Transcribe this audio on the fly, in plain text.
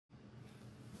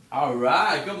All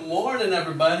right, good morning,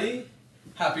 everybody.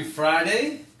 Happy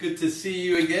Friday. Good to see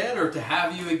you again, or to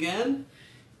have you again.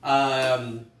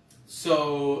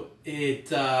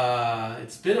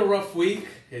 It's been a rough week.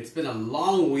 It's been a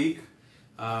long week.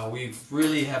 We've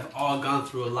really have all gone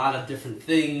through a lot of different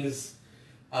things.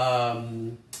 So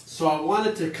I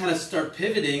wanted to kind of start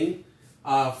pivoting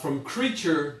from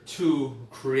creature to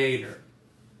creator.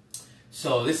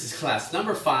 So this is class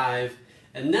number 5.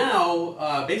 And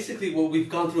now, basically what we've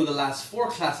gone through the last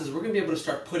 4 classes, we're going to be able to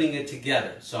start putting it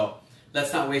together. So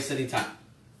let's not waste any time.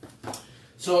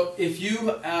 So if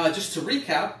you, just to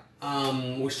recap,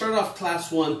 we started off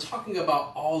class 1 talking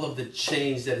about all of the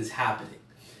change that is happening.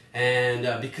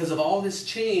 And because of all this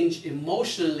change,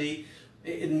 emotionally,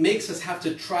 it makes us have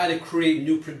to try to create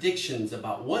new predictions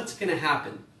about what's going to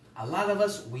happen. A lot of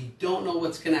us, we don't know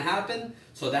what's going to happen,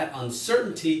 so that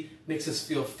uncertainty makes us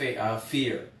feel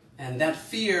fear. And that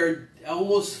fear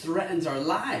almost threatens our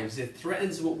lives. It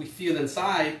threatens what we feel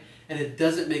inside, and it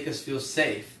doesn't make us feel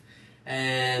safe.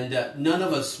 And none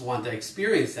of us want to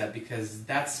experience that, because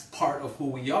that's part of who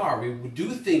we are. We do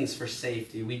things for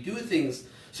safety. We do things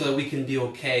so that we can be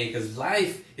okay, because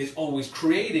life is always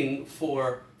creating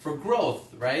for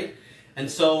growth, right? And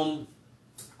so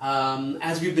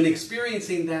as we've been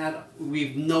experiencing that,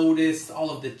 we've noticed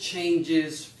all of the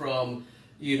changes from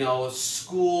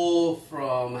school,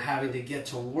 from having to get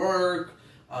to work,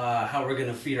 how we're going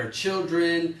to feed our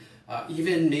children,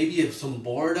 even maybe some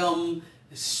boredom,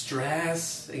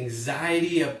 stress,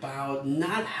 anxiety about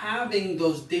not having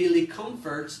those daily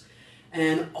comforts.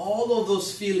 And all of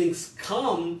those feelings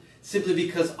come simply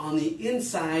because on the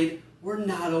inside, we're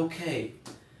not okay.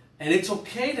 And it's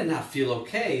okay to not feel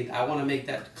okay. I want to make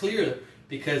that clear,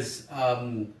 because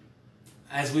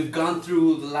as we've gone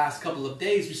through the last couple of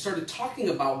days, we started talking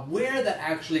about where that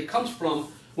actually comes from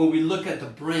when we look at the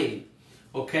brain.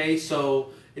 Okay,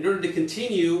 so in order to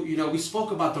continue, we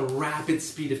spoke about the rapid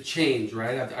speed of change,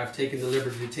 right? I've taken the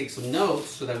liberty to take some notes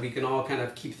so that we can all kind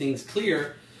of keep things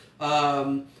clear.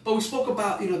 But we spoke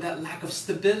about, that lack of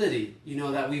stability,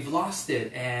 that we've lost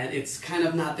it, and it's kind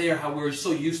of not there how we're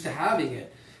so used to having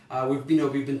it. We've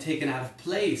been taken out of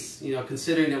place,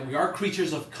 considering that we are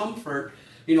creatures of comfort.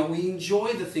 We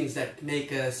enjoy the things that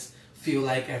make us feel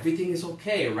like everything is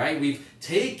okay, right? We've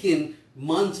taken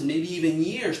months, maybe even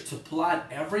years, to plot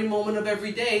every moment of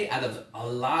every day out of a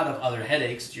lot of other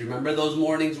headaches. Do you remember those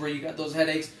mornings where you got those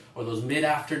headaches, or those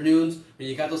mid-afternoons when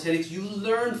you got those headaches? You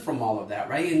learn from all of that,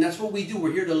 right? And that's what we do.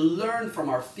 We're here to learn from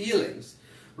our feelings,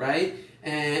 right?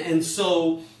 And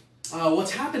so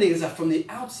what's happening is that from the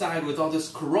outside, with all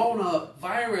this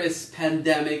coronavirus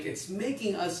pandemic, it's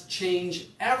making us change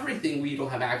everything. We don't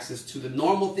have access to the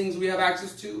normal things we have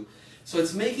access to. So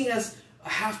it's making us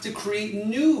have to create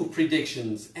new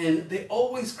predictions, and they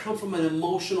always come from an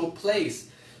emotional place.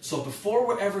 So before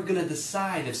we're ever going to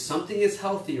decide if something is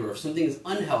healthy or if something is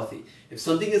unhealthy, if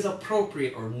something is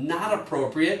appropriate or not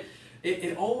appropriate,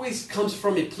 it always comes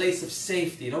from a place of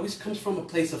safety. It always comes from a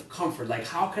place of comfort. Like,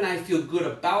 how can I feel good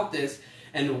about this,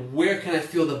 and where can I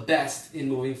feel the best in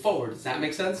moving forward? Does that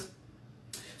make sense?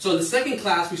 So in the second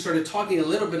class, we started talking a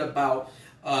little bit about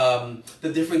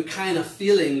the different kind of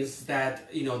feelings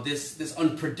that this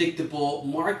unpredictable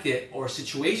market or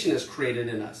situation has created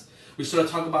in us. We started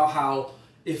talking about how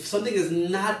if something is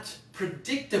not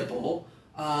predictable,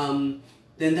 then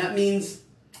that means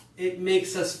it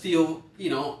makes us feel,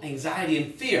 anxiety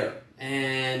and fear.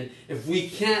 And if we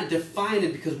can't define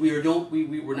it because we're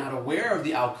not aware of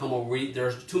the outcome, or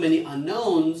there's too many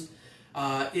unknowns,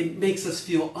 it makes us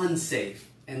feel unsafe.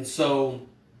 And so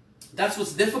that's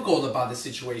what's difficult about this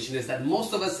situation, is that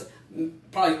most of us,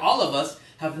 probably all of us,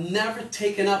 have never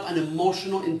taken up an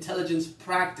emotional intelligence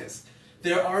practice.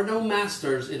 There are no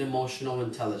masters in emotional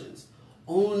intelligence.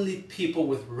 Only people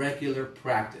with regular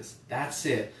practice. That's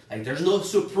it. Like, there's no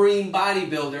supreme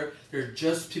bodybuilder. They're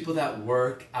just people that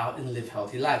work out and live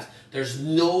healthy lives. There's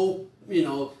no,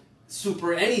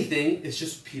 super anything. It's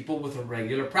just people with a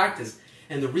regular practice.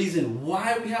 And the reason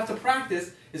why we have to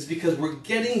practice is because we're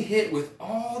getting hit with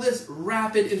all this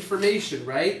rapid information,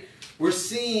 right? We're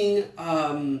seeing,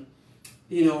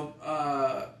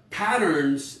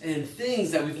 patterns and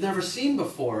things that we've never seen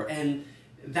before. And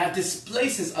that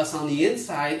displaces us on the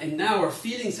inside, and now our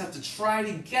feelings have to try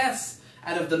to guess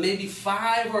out of the maybe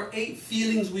 5 or 8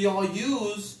 feelings we all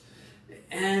use,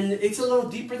 and it's a little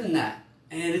deeper than that,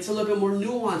 and it's a little bit more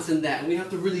nuanced than that, and we have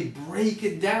to really break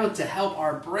it down to help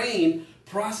our brain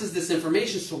process this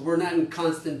information so we're not in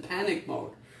constant panic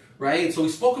mode, right? And so we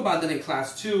spoke about that in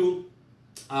class 2.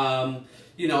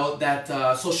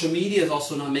 that social media is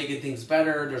also not making things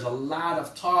better. There's a lot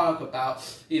of talk about,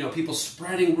 people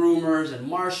spreading rumors and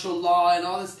martial law and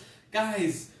all this.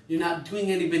 Guys, you're not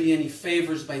doing anybody any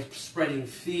favors by spreading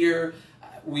fear.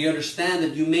 We understand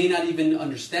that you may not even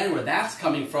understand where that's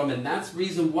coming from, and that's the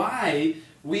reason why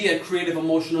we at Creative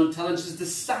Emotional Intelligence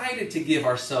decided to give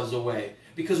ourselves away.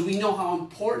 Because we know how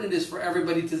important it is for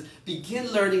everybody to begin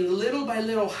learning little by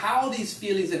little how these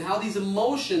feelings and how these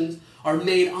emotions are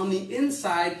made on the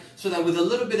inside, so that with a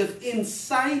little bit of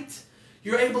insight,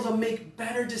 you're able to make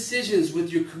better decisions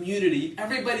with your community.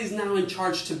 Everybody's now in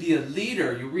charge to be a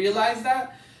leader. You realize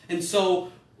that? And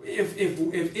so if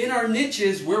in our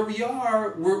niches where we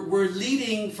are, we're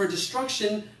leading for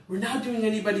destruction, we're not doing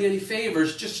anybody any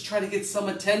favors just to try to get some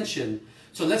attention.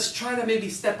 So let's try to maybe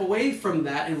step away from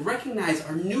that and recognize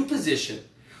our new position.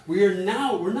 We're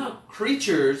not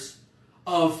creatures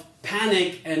of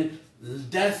panic and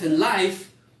death and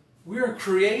life. We're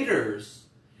creators.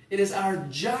 It is our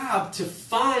job to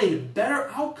find better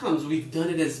outcomes. We've done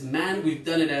it as man, we've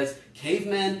done it as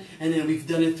cavemen, and then we've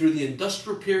done it through the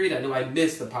industrial period. I know I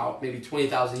missed about maybe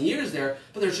 20,000 years there,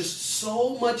 but there's just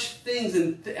so much things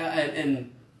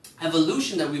and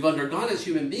evolution that we've undergone as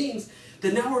human beings,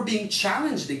 that now we're being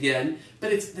challenged again, but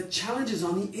the challenge is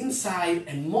on the inside,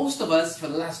 and most of us for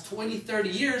the last 20, 30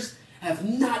 years have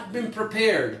not been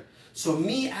prepared. So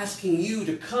me asking you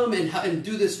to come and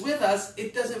do this with us,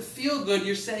 it doesn't feel good.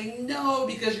 You're saying no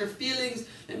because your feelings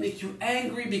that make you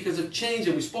angry because of change,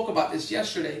 and we spoke about this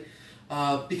yesterday,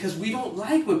 because we don't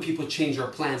like when people change our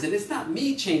plans. And it's not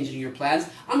me changing your plans.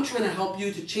 I'm trying to help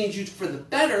you to change you for the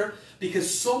better,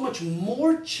 because so much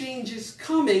more change is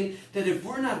coming that if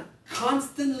we're not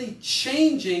constantly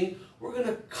changing, we're going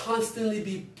to constantly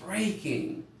be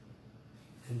breaking.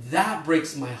 And that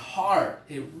breaks my heart.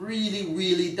 It really,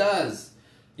 really does.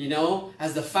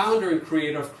 As the founder and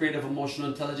creator of Creative Emotional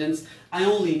Intelligence, I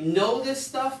only know this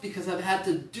stuff because I've had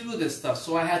to do this stuff.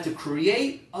 So I had to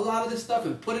create a lot of this stuff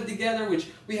and put it together, which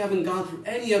we haven't gone through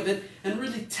any of it, and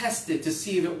really test it to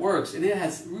see if it works. And it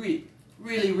has really,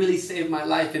 really saved my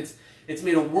life. It's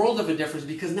made a world of a difference,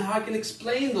 because now I can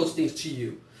explain those things to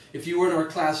you. If you were in our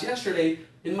class yesterday,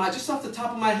 just off the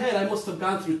top of my head, I must have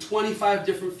gone through 25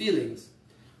 different feelings.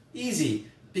 Easy,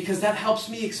 because that helps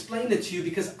me explain it to you,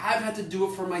 because I've had to do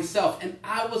it for myself, and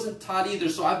I wasn't taught either.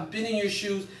 So I've been in your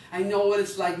shoes. I know what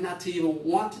it's like not to even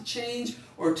want to change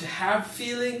or to have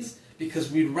feelings,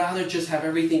 because we'd rather just have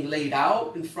everything laid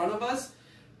out in front of us.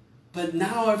 But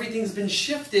now everything's been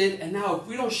shifted, and now if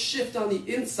we don't shift on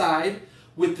the inside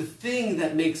with the thing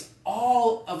that makes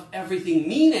all of everything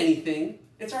mean anything,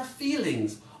 it's our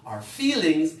feelings. Our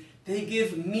feelings, they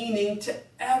give meaning to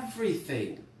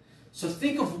everything. So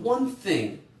think of one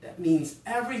thing that means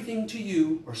everything to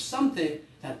you, or something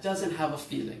that doesn't have a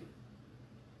feeling.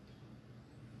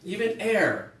 Even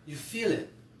air, you feel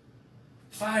it.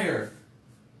 Fire,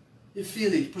 you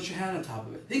feel it. You put your hand on top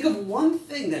of it. Think of one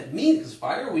thing that means, because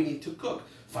fire, we need to cook.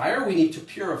 Fire, we need to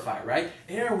purify, right?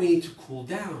 Air, we need to cool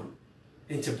down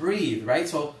and to breathe, right?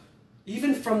 So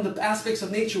even from the aspects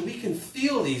of nature, we can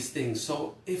feel these things.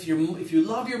 So if you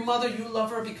love your mother, you love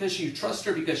her because you trust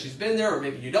her, because she's been there, or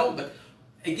maybe you don't. But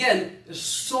again, there's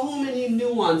so many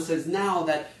nuances now,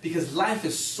 that because life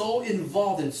is so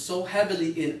involved and so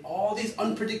heavily in all these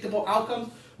unpredictable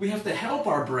outcomes, we have to help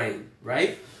our brain,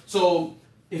 right? So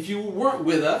if you weren't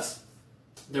with us,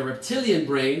 the reptilian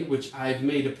brain, which I've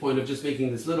made a point of just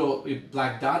making this little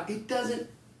black dot, it doesn't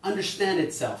understand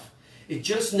itself. It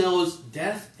just knows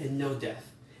death and no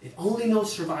death. It only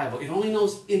knows survival. It only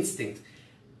knows instinct.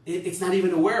 It's not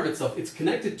even aware of itself. It's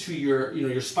connected to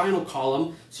your spinal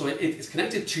column, so it's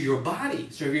connected to your body.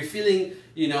 So if you're feeling,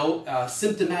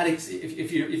 symptomatic,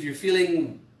 if you're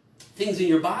feeling things in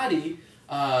your body,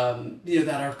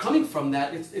 that are coming from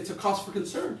that, it's a cause for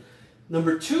concern.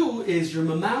 Number two is your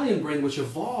mammalian brain, which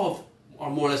evolved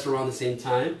more or less around the same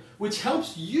time, which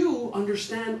helps you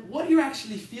understand what you're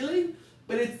actually feeling,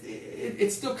 but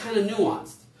it's still kind of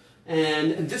nuanced.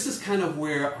 And this is kind of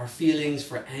where our feelings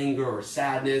for anger or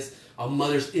sadness, our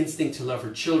mother's instinct to love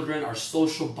her children, our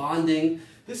social bonding,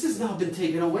 this has now been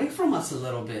taken away from us a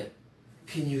little bit.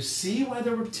 Can you see why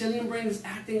the reptilian brain is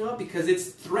acting up? Because it's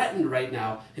threatened right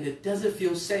now, and it doesn't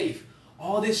feel safe.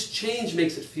 All this change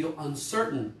makes it feel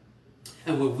uncertain.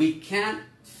 And when we can't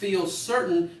feel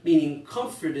certain, meaning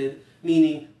comforted,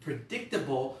 meaning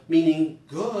predictable, meaning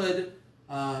good,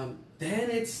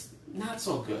 then it's not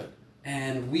so good.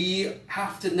 And we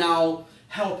have to now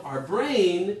help our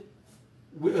brain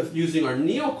with using our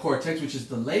neocortex, which is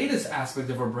the latest aspect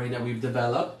of our brain that we've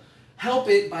developed, help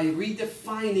it by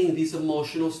redefining these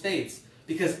emotional states.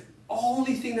 Because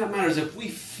only thing that matters. If we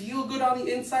feel good on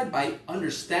the inside by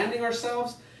understanding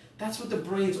ourselves, that's what the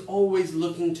brain's always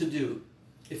looking to do.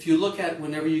 If you look at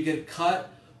whenever you get cut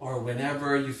or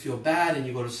whenever you feel bad and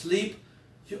you go to sleep,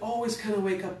 you always kind of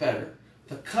wake up better.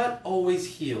 The cut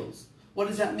always heals. What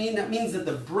does that mean? That means that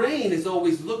the brain is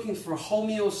always looking for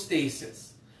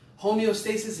homeostasis.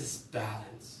 Homeostasis is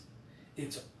balance.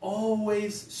 It's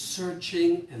always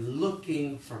searching and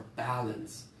looking for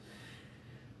balance.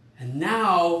 And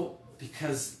now,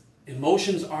 because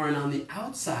emotions aren't on the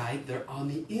outside, they're on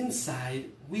the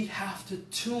inside, we have to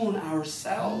tune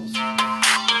ourselves.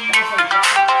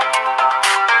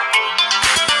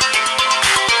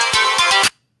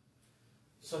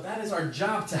 So that is our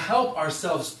job, to help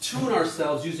ourselves tune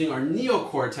ourselves using our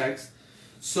neocortex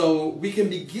so we can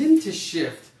begin to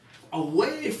shift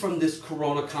away from this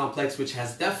corona complex, which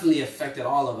has definitely affected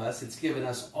all of us. It's given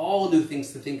us all new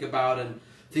things to think about and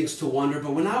things to wonder,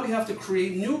 but now we have to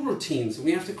create new routines and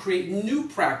we have to create new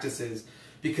practices,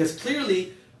 because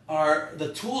clearly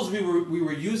the tools we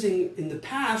were using in the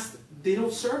past, they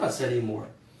don't serve us anymore.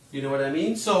 You know what I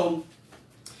mean? So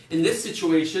in this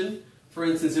situation, for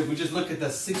instance, if we just look at the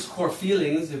 6 core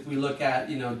feelings, if we look at,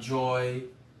 joy,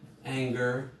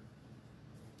 anger,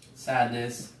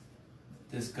 sadness,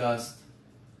 disgust,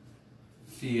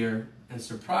 fear, and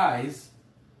surprise,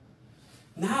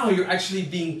 now you're actually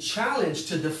being challenged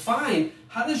to define,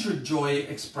 how does your joy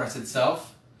express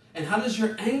itself? And how does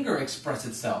your anger express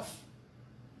itself?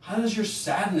 How does your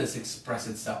sadness express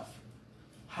itself?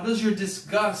 How does your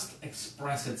disgust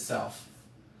express itself?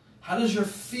 How does your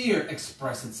fear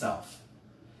express itself?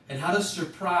 And how does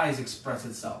surprise express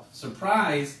itself?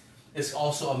 Surprise is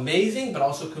also amazing, but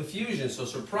also confusion. So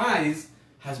surprise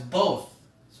has both.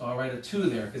 So I'll write a 2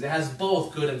 there, because it has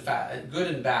both good and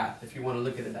bad, if you want to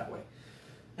look at it that way.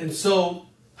 And so,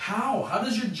 how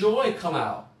does your joy come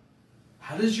out?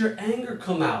 How does your anger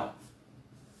come out?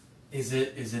 Is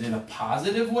it in a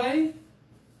positive way?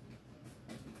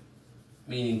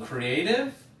 Meaning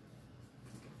creative?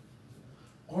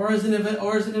 Or is it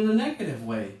in a negative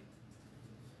way?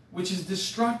 Which is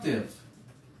destructive.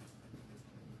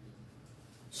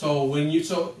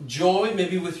 So joy,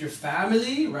 maybe with your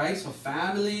family, right? So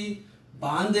family,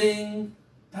 bonding,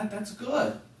 that's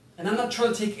good. And I'm not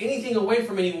trying to take anything away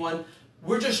from anyone.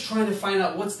 We're just trying to find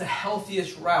out what's the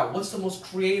healthiest route, what's the most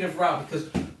creative route, because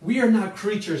we are not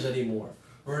creatures anymore.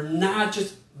 We're not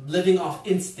just living off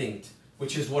instinct,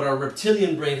 which is what our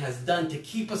reptilian brain has done to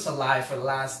keep us alive for the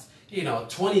last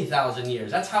 20,000 years.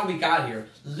 That's how we got here.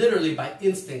 Literally by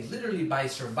instinct, literally by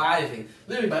surviving,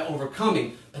 literally by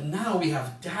overcoming. But now we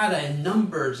have data and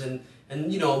numbers and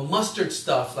mustard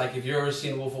stuff. Like if you've ever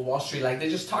seen Wolf of Wall Street, like they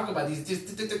just talk about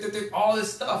all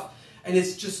this stuff. And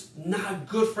it's just not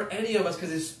good for any of us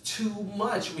because it's too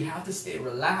much. We have to stay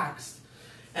relaxed.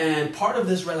 And part of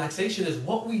this relaxation is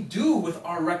what we do with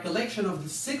our recollection of the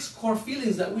 6 core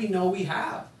feelings that we know we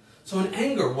have. So in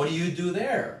anger, what do you do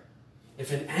there?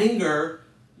 If in anger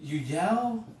you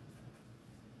yell,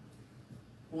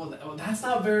 well, that's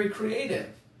not very creative.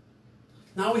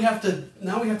 Now we have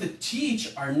to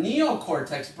teach our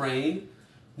neocortex brain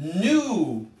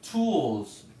new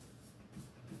tools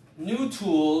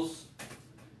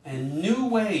and new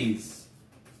ways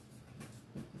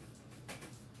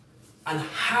on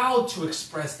how to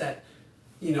express that.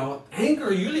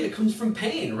 Anger, usually it comes from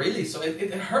pain, really. So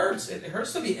it hurts. It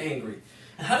hurts to be angry.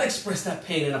 And how to express that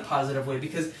pain in a positive way,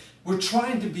 because we're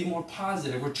trying to be more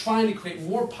positive. We're trying to create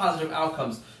more positive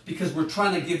outcomes because we're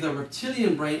trying to give the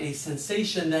reptilian brain a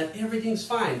sensation that everything's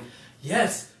fine.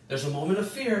 Yes, there's a moment of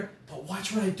fear, but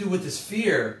watch what I do with this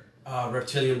fear,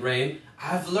 reptilian brain.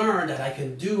 I've learned that I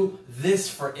can do this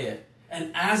for it.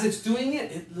 And as it's doing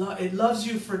it, it loves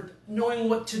you for knowing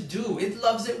what to do. It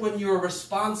loves it when you're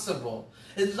responsible.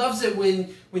 It loves it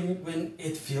when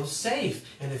it feels safe.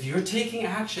 And if you're taking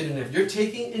action, and if you're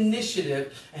taking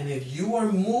initiative, and if you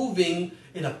are moving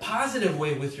in a positive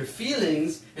way with your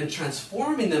feelings and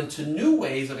transforming them to new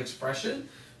ways of expression,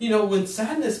 when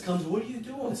sadness comes, what do you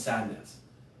do with sadness?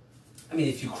 I mean,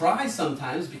 if you cry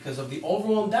sometimes because of the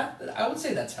overwhelm, I would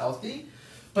say that's healthy.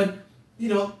 But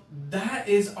that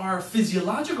is our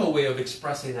physiological way of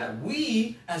expressing that.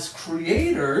 We, as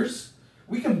creators,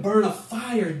 we can burn a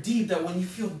fire deep, that when you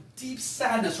feel deep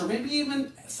sadness, or maybe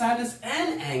even sadness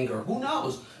and anger, who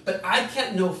knows? But I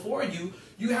can't know for you.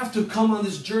 You have to come on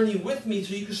this journey with me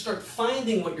so you can start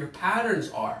finding what your patterns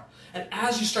are. And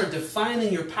as you start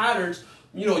defining your patterns,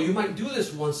 you might do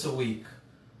this once a week.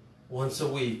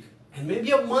 And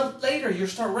maybe a month later, you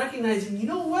start recognizing, you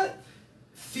know what?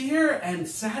 Fear and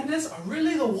sadness are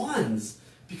really the ones,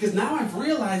 Because now I've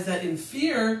realized that in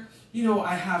fear,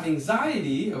 I have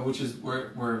anxiety, which is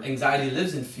where anxiety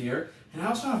lives in fear, and I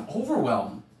also have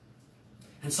overwhelm.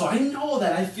 And so I know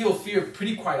that I feel fear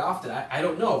pretty quite often. I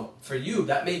don't know. For you,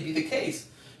 that may be the case.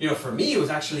 For me, it was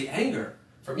actually anger.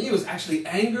 For me, it was actually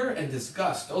anger and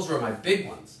disgust. Those were my big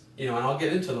ones. And I'll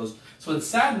get into those. So in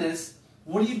sadness,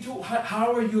 what do you do?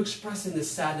 How are you expressing this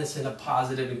sadness in a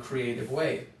positive and creative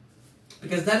way?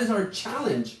 Because that is our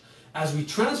challenge as we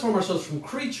transform ourselves from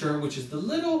creature, which is the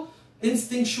little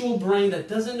instinctual brain that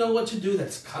doesn't know what to do,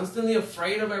 that's constantly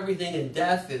afraid of everything and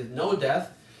death and no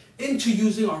death, into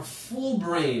using our full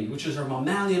brain, which is our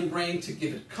mammalian brain, to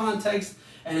give it context,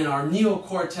 and in our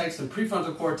neocortex and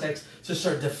prefrontal cortex to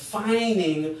start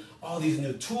defining all these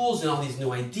new tools and all these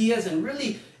new ideas and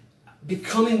really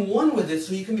becoming one with it,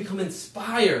 so you can become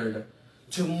inspired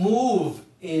to move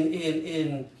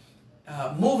in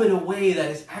a way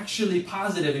that is actually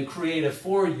positive and creative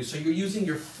for you. So you're using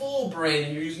your full brain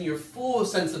and you're using your full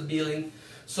sense of being,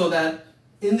 so that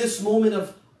in this moment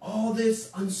of all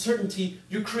this uncertainty,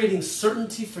 you're creating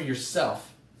certainty for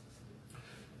yourself.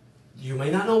 You may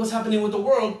not know what's happening with the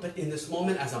world, but in this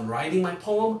moment, as I'm writing my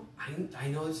poem, I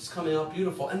know this is coming out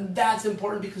beautiful. And that's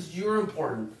important because you're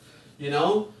important,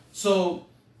 So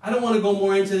I don't want to go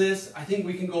more into this. I think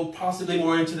we can go possibly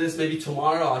more into this. Maybe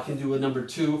tomorrow I can do a number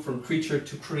 2, From Creature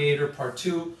to Creator, part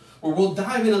 2, where we'll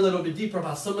dive in a little bit deeper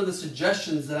about some of the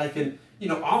suggestions that I can,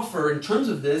 offer in terms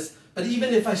of this. But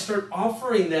even if I start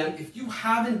offering them, if you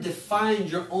haven't defined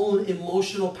your own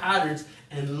emotional patterns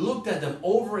and looked at them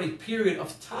over a period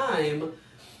of time,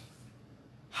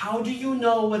 how do you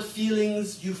know what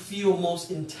feelings you feel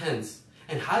most intense?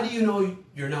 And how do you know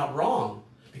you're not wrong?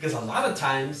 Because a lot of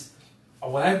times,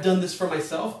 when I've done this for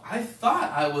myself, I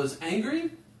thought I was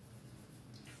angry,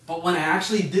 but when I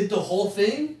actually did the whole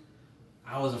thing,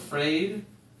 I was afraid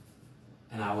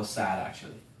and I was sad,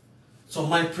 actually. So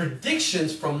my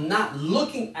predictions from not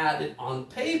looking at it on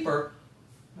paper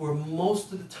were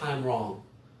most of the time wrong.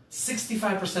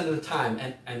 65% of the time,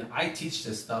 and I teach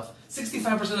this stuff,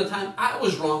 65% of the time I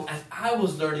was wrong as I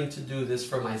was learning to do this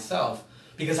for myself.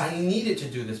 Because I needed to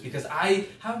do this, because I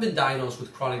have been diagnosed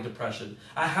with chronic depression.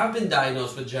 I have been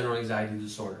diagnosed with general anxiety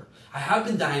disorder. I have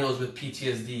been diagnosed with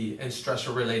PTSD and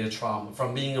stressor-related trauma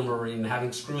from being a Marine and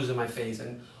having screws in my face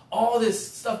and all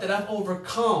this stuff that I've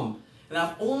overcome. And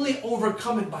I've only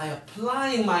overcome it by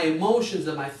applying my emotions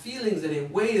and my feelings in a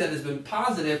way that has been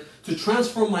positive to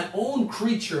transform my own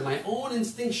creature, my own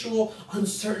instinctual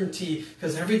uncertainty,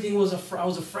 because everything was I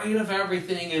was afraid of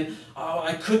everything, and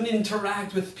I couldn't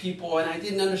interact with people, and I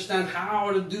didn't understand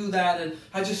how to do that, and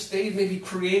I just stayed maybe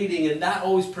creating, and that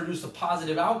always produced a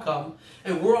positive outcome.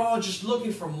 And we're all just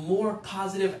looking for more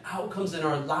positive outcomes in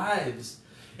our lives.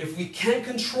 If we can't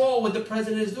control what the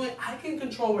president is doing, I can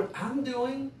control what I'm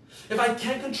doing. If I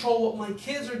can't control what my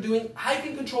kids are doing, I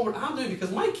can control what I'm doing,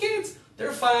 because my kids,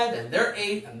 they're 5 and they're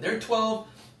 8 and they're 12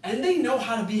 and they know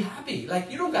how to be happy. Like,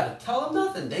 you don't got to tell them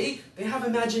nothing. They have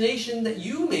imagination that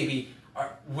you maybe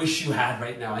wish you had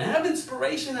right now, and have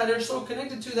inspiration that they're so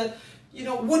connected to that,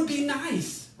 would be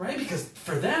nice, right? Because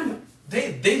for them,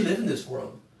 they live in this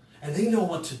world. And they know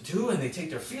what to do, and they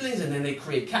take their feelings, and then they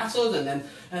create castles, and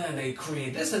then they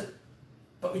create this.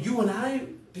 But you and I,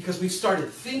 because we've started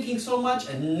thinking so much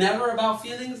and never about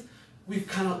feelings, we've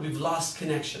lost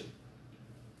connection.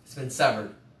 It's been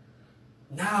severed.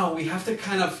 Now we have to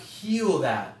kind of heal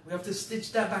that. We have to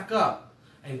stitch that back up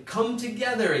and come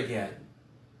together again.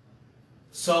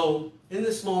 So in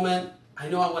this moment, I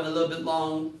know I went a little bit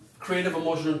long. Creative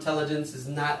emotional intelligence is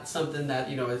not something that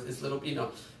is little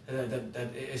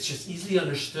that it's just easily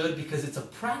understood, because it's a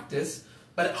practice.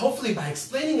 But hopefully by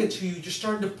explaining it to you, you're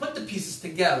starting to put the pieces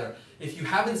together. If you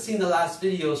haven't seen the last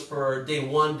videos for day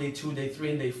 1, day 2, day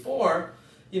 3, and day 4,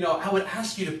 I would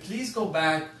ask you to please go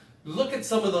back, look at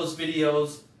some of those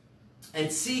videos, and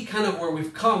see kind of where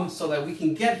we've come, so that we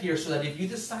can get here, so that if you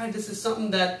decide this is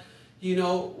something that,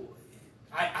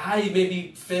 I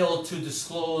maybe failed to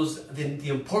disclose the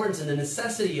importance and the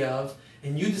necessity of,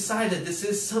 and you decide that this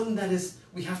is something that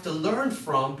we have to learn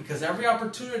from, because every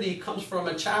opportunity comes from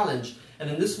a challenge. And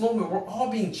in this moment, we're all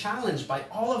being challenged by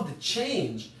all of the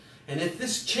change. And if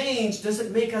this change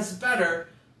doesn't make us better,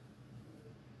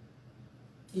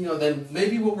 then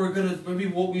maybe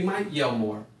what we might yell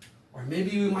more, or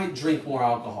maybe we might drink more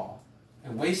alcohol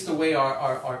and waste away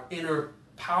our inner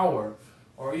power.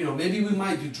 Or, maybe we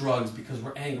might do drugs because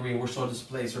we're angry and we're so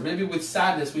displaced. Or maybe with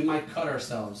sadness, we might cut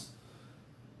ourselves.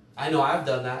 I know I've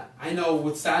done that. I know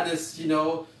with sadness,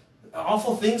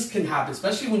 awful things can happen,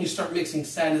 especially when you start mixing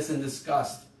sadness and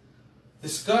disgust.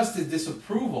 Disgust is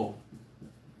disapproval.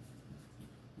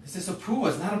 It's disapproval.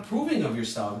 It's not approving of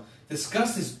yourself.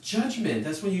 Disgust is judgment.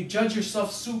 That's when you judge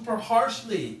yourself super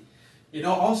harshly. You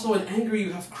know, also in anger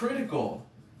you have critical.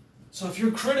 So if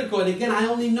you're critical, and again, I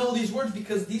only know these words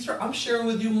because I'm sharing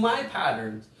with you my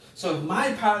patterns. So if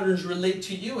my patterns relate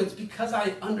to you, it's because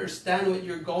I understand what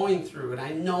you're going through, and I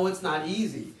know it's not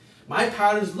easy. My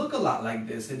patterns look a lot like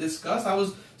this. In disgust, I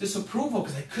was disapproval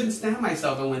because I couldn't stand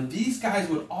myself. And when these guys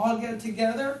would all get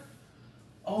together,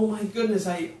 oh my goodness,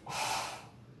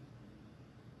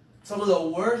 some of the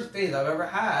worst days I've ever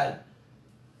had,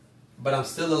 but I'm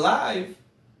still alive.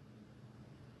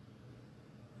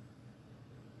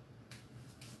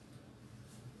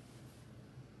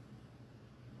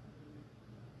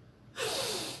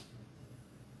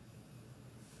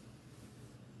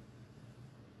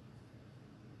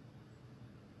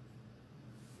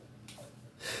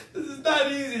 This is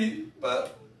not easy,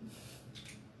 but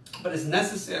it's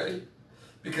necessary,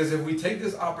 because if we take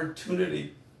this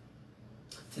opportunity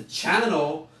to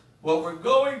channel what we're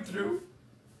going through,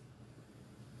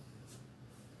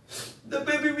 then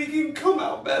maybe we can come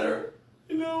out better,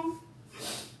 you know?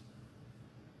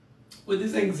 With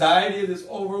this anxiety and this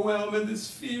overwhelm and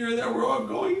this fear that we're all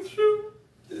going through,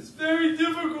 it's very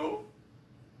difficult.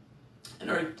 And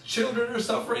our children are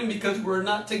suffering because we're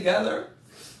not together,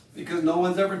 because no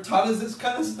one's ever taught us this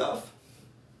kind of stuff.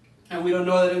 And we don't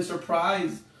know that in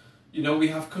surprise. You know, we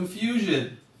have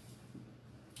confusion.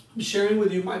 I'm sharing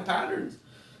with you my patterns.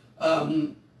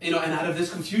 You know, and out of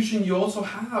this confusion, you also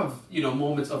have, you know,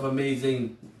 moments of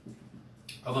amazement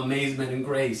and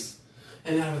grace.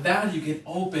 And out of that, you get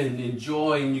open in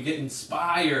joy, and you get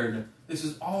inspired. This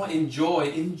is all in joy.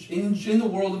 In the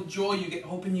world of joy, you get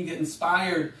open, you get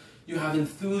inspired. You have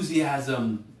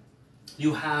enthusiasm.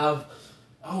 You have,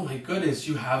 oh my goodness,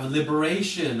 you have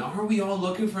liberation. Aren't we all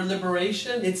looking for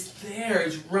liberation? It's there.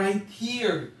 It's right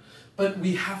here. But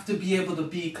we have to be able to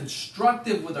be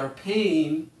constructive with our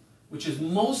pain, which is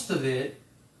most of it,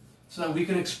 so that we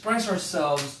can express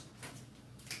ourselves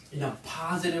in a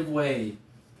positive way.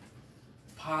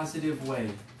 Positive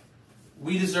way.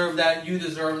 We deserve that. You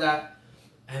deserve that.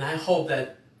 And I hope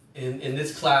that in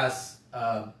this class,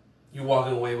 you're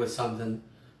walking away with something.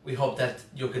 We hope that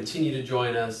you'll continue to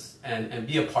join us and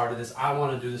be a part of this. I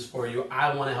want to do this for you.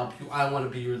 I want to help you. I want to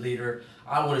be your leader.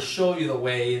 I want to show you the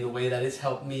way, in the way that it's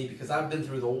helped me, because I've been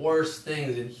through the worst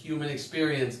things in human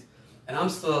experience, and I'm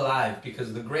still alive because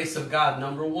of the grace of God,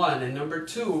 number one, and number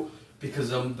two,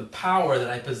 because of the power that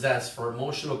I possess for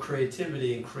emotional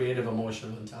creativity and creative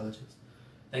emotional intelligence.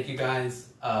 Thank you guys.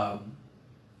 I'll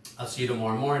see you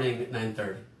tomorrow morning at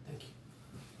 9:30.